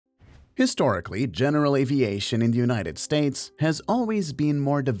Historically, general aviation in the United States has always been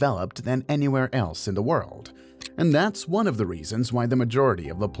more developed than anywhere else in the world. And that's one of the reasons why the majority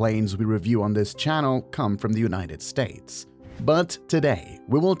of the planes we review on this channel come from the United States. But today,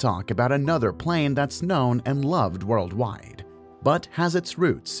 we will talk about another plane that's known and loved worldwide, but has its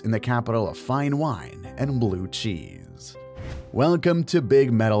roots in the capital of fine wine and blue cheese. Welcome to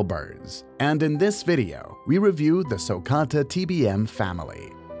Big Metal Birds, and in this video, we review the Socata TBM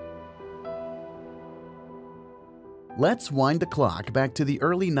family. Let's wind the clock back to the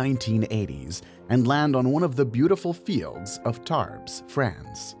early 1980s and land on one of the beautiful fields of Tarbes,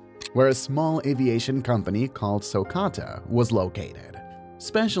 France, where a small aviation company called Socata was located.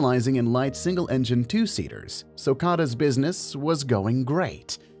 Specializing in light single-engine two-seaters, Socata's business was going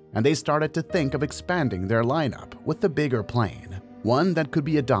great, and they started to think of expanding their lineup with a bigger plane, one that could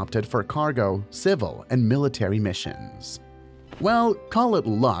be adopted for cargo, civil, and military missions. Well, call it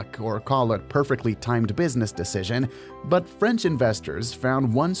luck or call it perfectly timed business decision, but French investors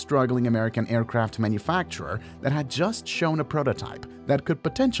found one struggling American aircraft manufacturer that had just shown a prototype that could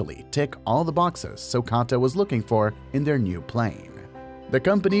potentially tick all the boxes Socata was looking for in their new plane. The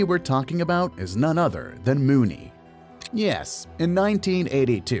company we're talking about is none other than Mooney. Yes, in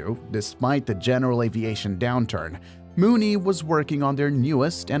 1982, despite the general aviation downturn, Mooney was working on their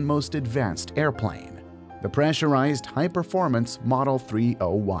newest and most advanced airplane, the pressurized high-performance Model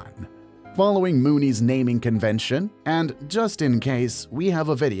 301. Following Mooney's naming convention, and just in case, we have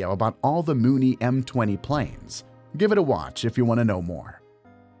a video about all the Mooney M20 planes. Give it a watch if you want to know more.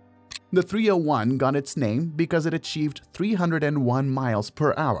 The 301 got its name because it achieved 301 miles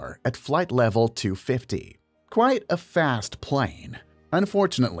per hour at flight level 250. Quite a fast plane.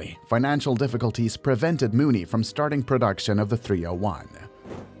 Unfortunately, financial difficulties prevented Mooney from starting production of the 301.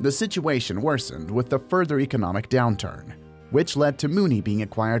 The situation worsened with the further economic downturn, which led to Mooney being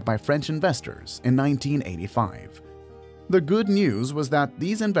acquired by French investors in 1985. The good news was that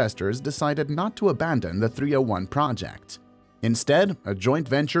these investors decided not to abandon the 301 project. Instead, a joint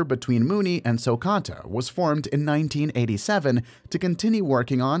venture between Mooney and Socata was formed in 1987 to continue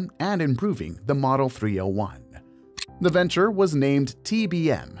working on and improving the Model 301. The venture was named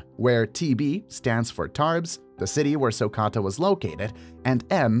TBM, where TB stands for Tarbes, the city where Socata was located, and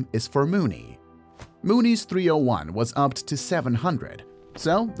M is for Mooney. Mooney's 301 was upped to 700,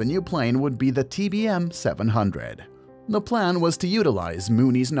 so the new plane would be the TBM 700. The plan was to utilize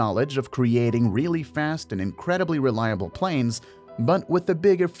Mooney's knowledge of creating really fast and incredibly reliable planes, but with a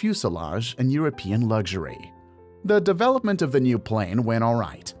bigger fuselage and European luxury. The development of the new plane went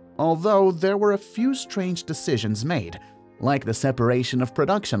alright, although there were a few strange decisions made, like the separation of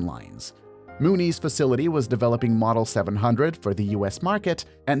production lines. Mooney's facility was developing Model 700 for the US market,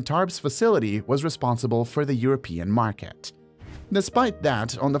 and Tarbes' facility was responsible for the European market. Despite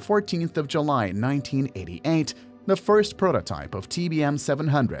that, on the 14th of July 1988, the first prototype of TBM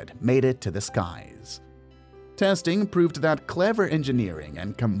 700 made it to the skies. Testing proved that clever engineering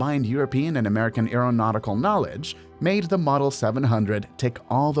and combined European and American aeronautical knowledge made the Model 700 tick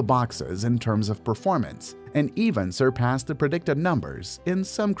all the boxes in terms of performance and even surpass the predicted numbers in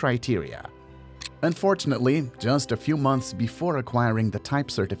some criteria. Unfortunately, just a few months before acquiring the type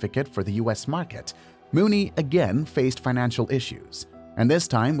certificate for the US market, Mooney again faced financial issues, and this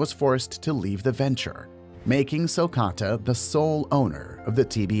time was forced to leave the venture, making Socata the sole owner of the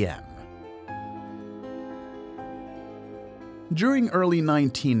TBM. During early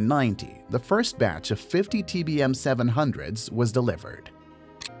 1990, the first batch of 50 TBM 700s was delivered.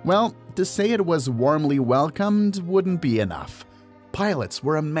 Well, to say it was warmly welcomed wouldn't be enough. Pilots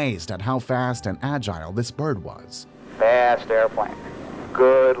were amazed at how fast and agile this bird was. Fast airplane.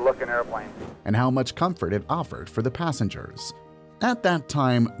 Good-looking airplane. And how much comfort it offered for the passengers. At that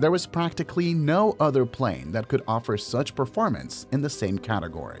time, there was practically no other plane that could offer such performance in the same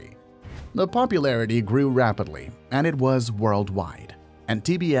category. The popularity grew rapidly, and it was worldwide, and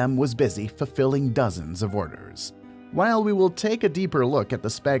TBM was busy fulfilling dozens of orders. While we will take a deeper look at the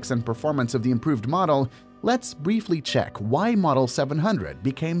specs and performance of the improved model, let's briefly check why Model 700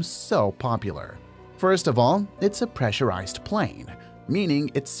 became so popular. First of all, it's a pressurized plane, meaning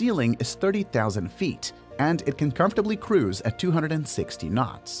its ceiling is 30,000 feet, and it can comfortably cruise at 260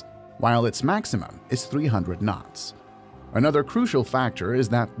 knots, while its maximum is 300 knots. Another crucial factor is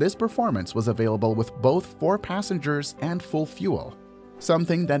that this performance was available with both 4 passengers and full fuel,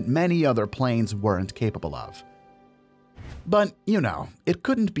 something that many other planes weren't capable of. But, you know, it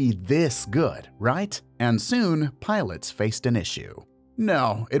couldn't be this good, right? And soon, pilots faced an issue.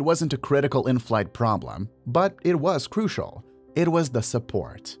 No, it wasn't a critical in-flight problem, but it was crucial. It was the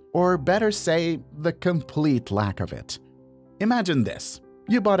support, or better say, the complete lack of it. Imagine this.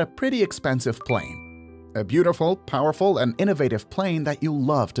 You bought a pretty expensive plane. A beautiful, powerful, and innovative plane that you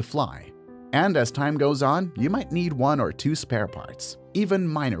love to fly. And as time goes on, you might need 1 or 2 spare parts, even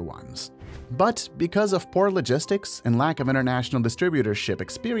minor ones. But because of poor logistics and lack of international distributorship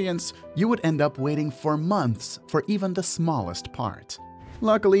experience, you would end up waiting for months for even the smallest part.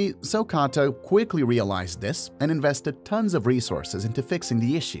 Luckily, Socata quickly realized this and invested tons of resources into fixing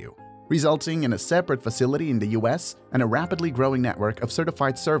the issue, resulting in a separate facility in the US and a rapidly growing network of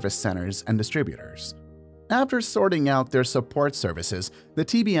certified service centers and distributors. After sorting out their support services, the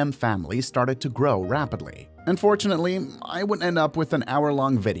TBM family started to grow rapidly. Unfortunately, I would end up with an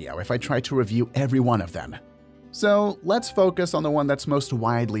hour-long video if I tried to review every one of them. So let's focus on the one that's most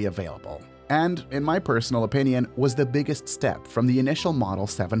widely available, and, in my personal opinion, was the biggest step from the initial Model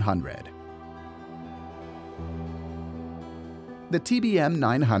 700. The TBM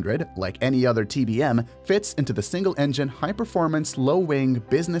 900, like any other TBM, fits into the single-engine, high-performance, low-wing,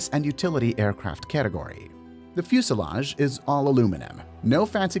 business and utility aircraft category. The fuselage is all aluminum, no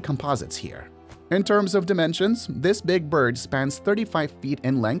fancy composites here. In terms of dimensions, this big bird spans 35 feet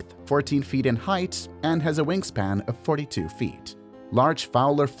in length, 14 feet in height, and has a wingspan of 42 feet. Large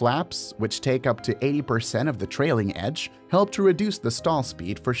Fowler flaps, which take up to 80% of the trailing edge, help to reduce the stall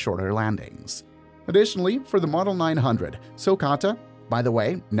speed for shorter landings. Additionally, for the Model 900, Socata, by the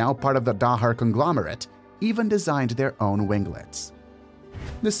way, now part of the Dahar conglomerate, even designed their own winglets.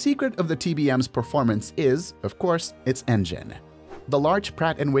 The secret of the TBM's performance is, of course, its engine. The large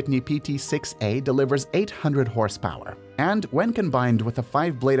Pratt & Whitney PT6A delivers 800 horsepower, and when combined with a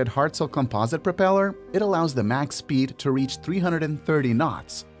 5-bladed Hartzell composite propeller, it allows the max speed to reach 330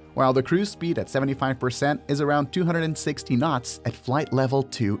 knots, while the cruise speed at 75% is around 260 knots at flight level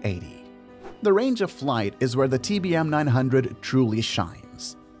 280. The range of flight is where the TBM 900 truly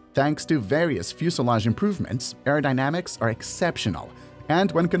shines. Thanks to various fuselage improvements, aerodynamics are exceptional,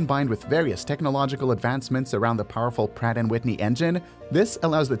 and when combined with various technological advancements around the powerful Pratt & Whitney engine, this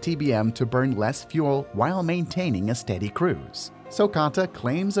allows the TBM to burn less fuel while maintaining a steady cruise. Socata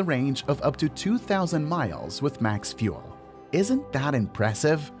claims a range of up to 2,000 miles with max fuel. Isn't that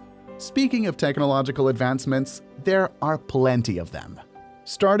impressive? Speaking of technological advancements, there are plenty of them.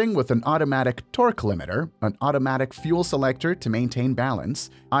 Starting with an automatic torque limiter, an automatic fuel selector to maintain balance,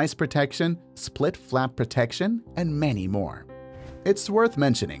 ice protection, split flap protection, and many more. It's worth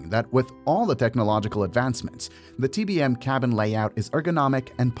mentioning that with all the technological advancements, the TBM cabin layout is ergonomic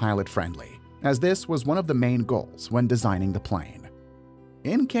and pilot-friendly, as this was one of the main goals when designing the plane.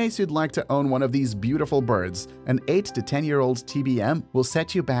 In case you'd like to own one of these beautiful birds, an 8 to 10-year-old TBM will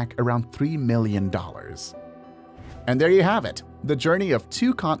set you back around $3 million. And there you have it, the journey of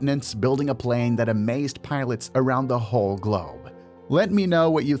 2 continents building a plane that amazed pilots around the whole globe. Let me know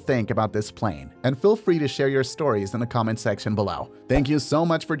what you think about this plane, and feel free to share your stories in the comment section below. Thank you so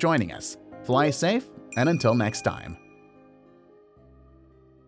much for joining us. Fly safe, and until next time.